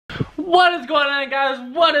What is going on, guys?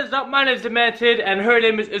 What is up? My name is Demented and her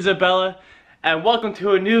name is Isabella, and welcome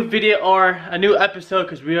to a new video or a new episode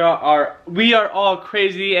because we are all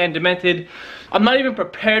crazy and demented. I'm not even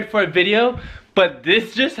prepared for a video, but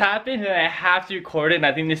this just happened and I have to record it, and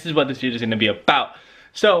I think this is what this video is going to be about.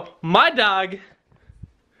 So my dog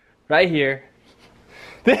right here,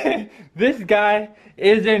 this guy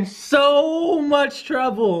is in so much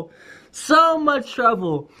trouble.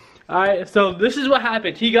 Alright, so this is what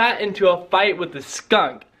happened. He got into a fight with the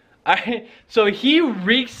skunk. Alright, so he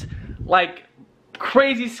reeks like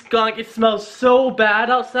crazy skunk. It smells so bad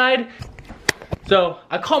outside. So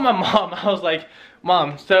I called my mom. I was like,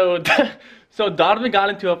 Mom, so Donovan got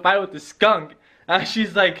into a fight with the skunk. And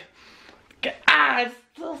she's like, it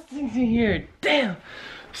still stinks in here, damn.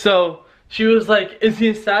 So she was like, is he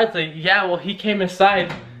inside? It's like, yeah, well, he came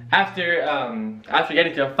inside after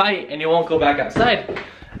getting into a fight and he won't go back outside.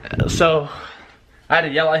 So I had to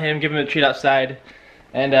yell at him, give him a treat outside,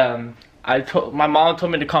 and my mom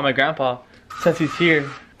told me to call my grandpa since he's here.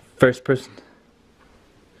 First person.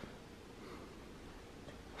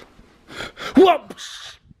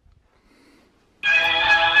 Whoops!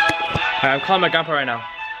 Alright, I'm calling my grandpa right now.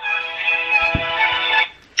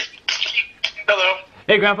 Hello.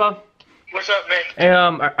 Hey, Grandpa. What's up, man? Hey,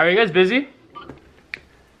 are you guys busy?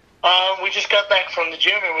 We just got back from the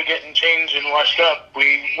gym and we're getting changed and washed up.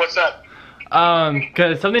 What's up?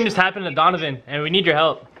 Cause something just happened to Donovan and we need your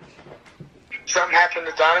help. Something happened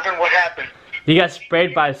to Donovan? What happened? He got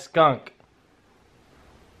sprayed by a skunk.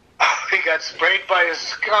 Oh, he got sprayed by a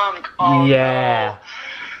skunk. Oh, yeah.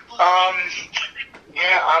 No.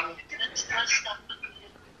 Yeah,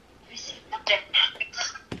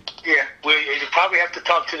 yeah, you probably have to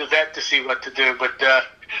talk to the vet to see what to do, but,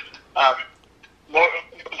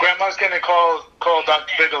 Grandma's gonna call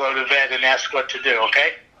Dr. Bigelow, the vet, and ask what to do,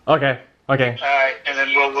 okay? Okay. Alright, and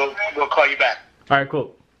then we'll call you back. Alright,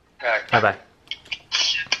 cool. Alright. Bye-bye.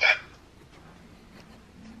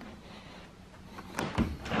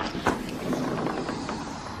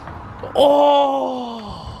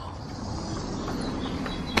 Oh!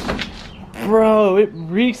 Bro, it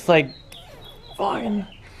reeks like fucking.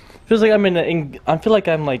 Feels like I'm I feel like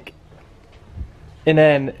I'm like in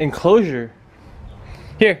an enclosure.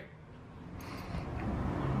 Here.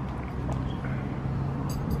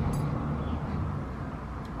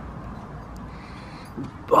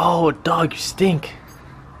 Oh, dog, you stink.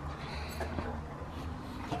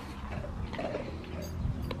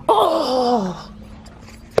 Oh.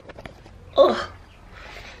 Oh.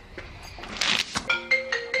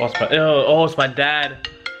 Oh, it's my dad.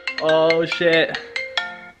 Oh shit.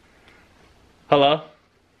 Hello?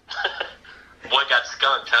 Boy got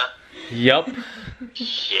skunked, huh? Yup.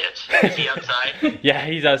 Shit. Is he outside? Yeah,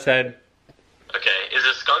 he's outside. Okay. Is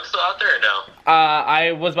the skunk still out there or no?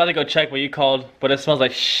 I was about to go check, but you called, but it smells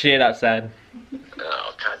like shit outside.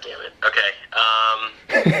 Oh, god damn it. Okay.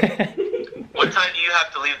 What time do you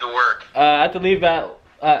have to leave to work? I have to leave at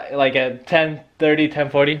like at 10:30,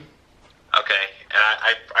 10:40. Okay. And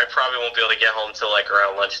I probably won't be able to get home till like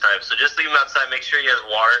around lunchtime. So just leave him outside. Make sure he has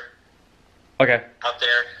water. Okay. Out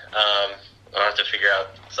there. I'll have to figure out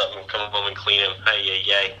something. Come home and clean him.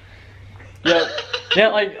 Yay. Yeah,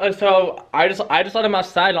 like so I just let him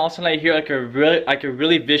outside, and all of a sudden I hear like a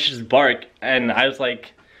really vicious bark, and I was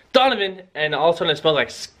like, Donovan, and all of a sudden it smells like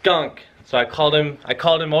skunk. So I called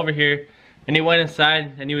him over here, and he went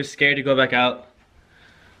inside, and he was scared to go back out.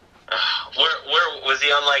 Where was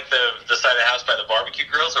he, on like the side of the house by the barbecue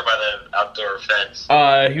grills or by the outdoor fence?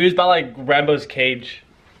 He was by like Rambo's cage.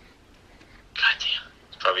 God damn.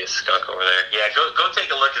 Probably a skunk over there. Yeah, go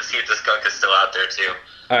take a look and see if the skunk is still out there too.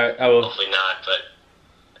 Alright, I will. Hopefully not, but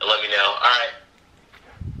let me know. Alright.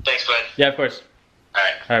 Thanks, bud. Yeah, of course.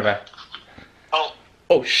 Alright. Alright, bye.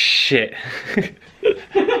 Oh shit.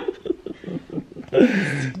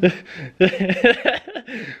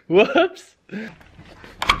 Whoops.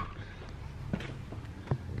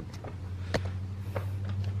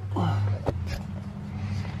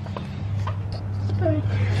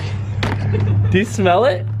 Do you smell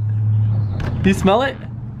it? Do you smell it?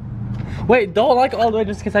 Wait, don't lock all the way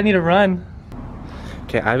just because I need to run.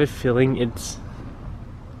 Okay, I have a feeling it's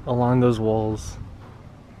along those walls.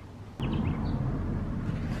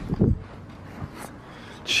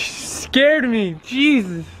 She scared me,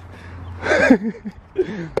 Jesus.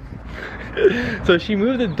 So she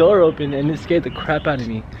moved the door open and it scared the crap out of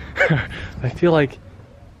me. I feel like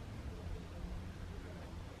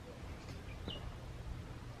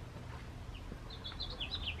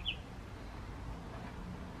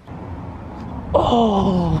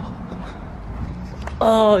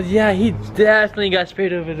Oh yeah, he definitely got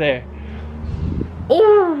sprayed over there.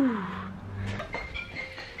 Oh.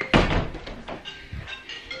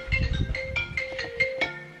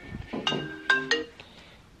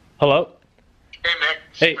 Hello? Hey, Mick.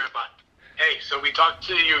 Hey. Grandpa. Hey, so we talked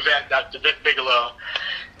to your vet, Dr. Vic Bigelow,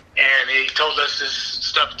 and he told us this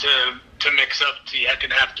stuff to mix up so you're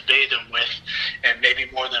going to have to bathe him with, and maybe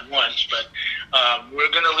more than once. But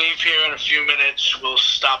we're going to leave here in a few minutes. We'll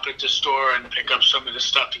stop at the store and pick up some of the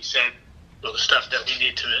stuff he said, well, the stuff that we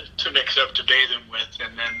need to mix up to bathe him with,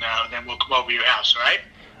 and then we'll come over to your house, all right?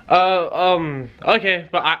 Okay,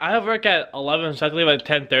 but I have work at 11, so I have to leave at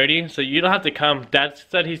 10:30, so you don't have to come. Dad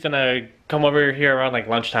said he's gonna come over here around like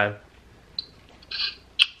lunchtime.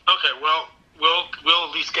 Okay, well, we'll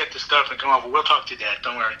at least get the stuff and come over. We'll talk to Dad,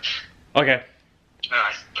 don't worry. Okay. All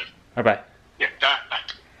right. Bye. Yeah, bye.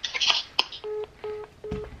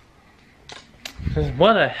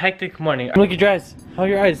 What a hectic morning. Look at your eyes. How are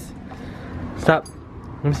your eyes? Stop.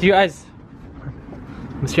 Let me see your eyes.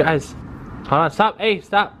 Let me see your eyes. Hold on, stop. Hey,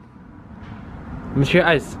 stop. Let me see your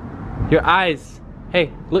eyes. Your eyes.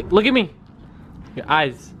 Hey, look at me. Your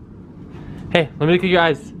eyes. Hey, let me look at your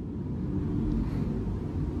eyes.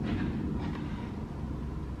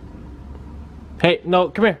 Hey, no,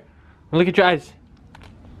 come here. Look at your eyes.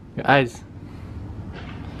 Your eyes.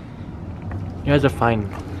 Your eyes are fine.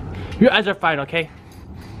 Your eyes are fine, okay?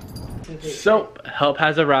 So, help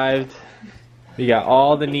has arrived. We got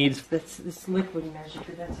all the needs. This liquid magic,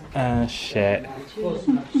 that's Shit. You're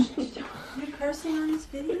cursing on this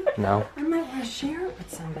video? No. I might want to share it with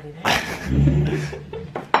somebody.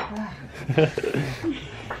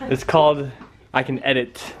 It's called I Can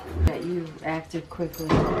Edit. That you acted quickly.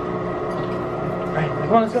 Alright,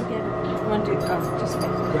 come on, let's go. Want to just wait.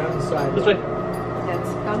 Grab the side. This way. That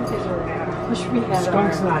skunk is around. I wish we had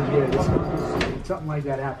Skunk's our... not here. Something like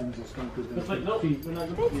that happens. A skunk is This way. in No, feet. we're not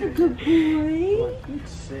That's a good boy. Good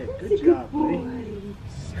sick. That's Good a job, good buddy. boy.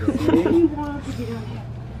 He wants to get out here.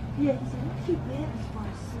 Yeah, he's not too bad as far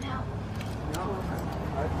as smell.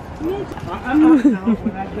 I'm not now.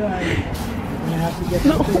 When I'm done, I have to get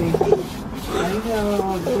the thing. I know.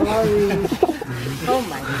 I'm sorry. Oh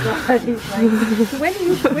my God! He's like,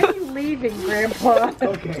 when are you leaving, Grandpa?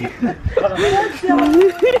 Okay. Hold on.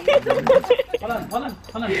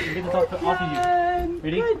 Get this off of you.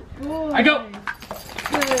 Ready? Good boy. I go.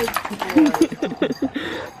 Good boy.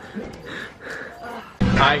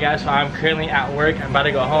 Alright guys, so I'm currently at work. I'm about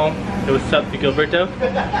to go home. So what's up to Gilberto?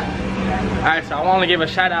 Alright, so I want to give a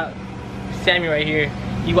shout out to Sammy right here.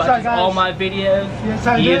 He watches all my videos. Yes,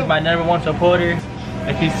 I he do. is my #1 supporter.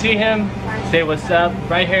 If you see him, say what's up.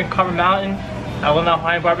 Right here in Carver Mountain, at Willow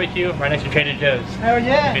Hawaiian Barbecue, right next to Trader Joe's. Oh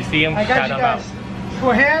yeah. If you see him, I got shout you him guys. out.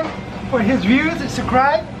 For him, for his views and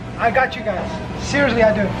subscribe, I got you guys. Seriously,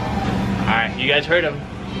 I do. Alright, you guys heard him.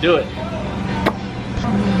 Do it.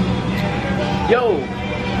 Yo!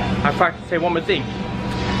 I forgot to say one more thing.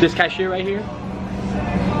 This cashier right here,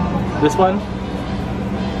 this one,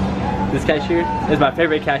 this cashier is my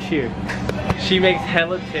favorite cashier. She makes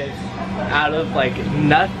hella tips out of like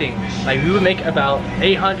nothing. Like we would make about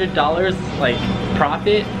 $800 like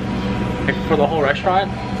profit like, for the whole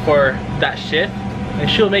restaurant for that shift, and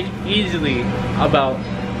she'll make easily about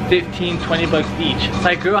 15-20 bucks each. It's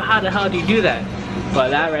like, girl, how the hell do you do that? But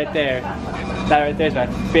that right there is my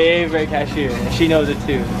favorite cashier, and she knows it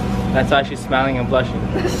too. That's why she's smiling and blushing.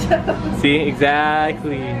 See,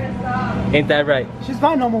 exactly. Ain't that right? She's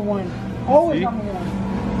my #1. Always See?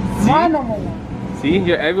 #1. See? My #1. See,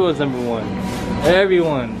 you're everyone's #1.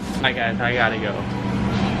 Everyone. Alright guys, I gotta go.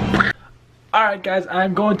 Alright guys,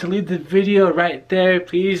 I'm going to leave the video right there.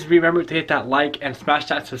 Please remember to hit that like and smash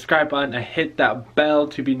that subscribe button and hit that bell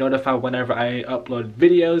to be notified whenever I upload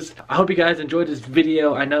videos. I hope you guys enjoyed this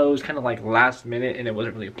video. I know it was kind of like last minute and it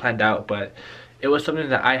wasn't really planned out, but it was something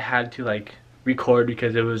that I had to like record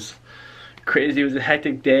because it was crazy. It was a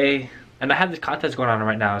hectic day. And I have this contest going on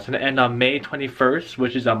right now. It's going to end on May 21st,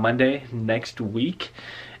 which is on Monday next week.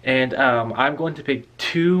 And I'm going to pick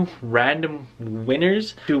 2 random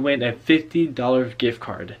winners to win a $50 gift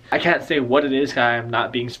card. I can't say what it is. I'm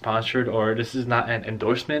not being sponsored or this is not an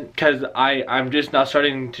endorsement. Because I'm just now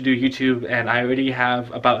starting to do YouTube and I already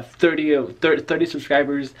have about 30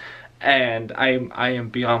 subscribers. And I am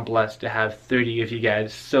beyond blessed to have 30 of you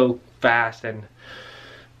guys so fast, and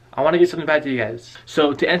I want to get something back to you guys.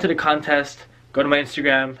 So to enter the contest, go to my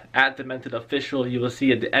Instagram @TheMentedOfficial. You will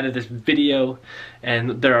see at the end of this video,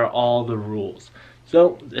 and there are all the rules.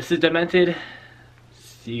 So this is Demented.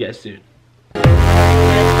 See you guys soon.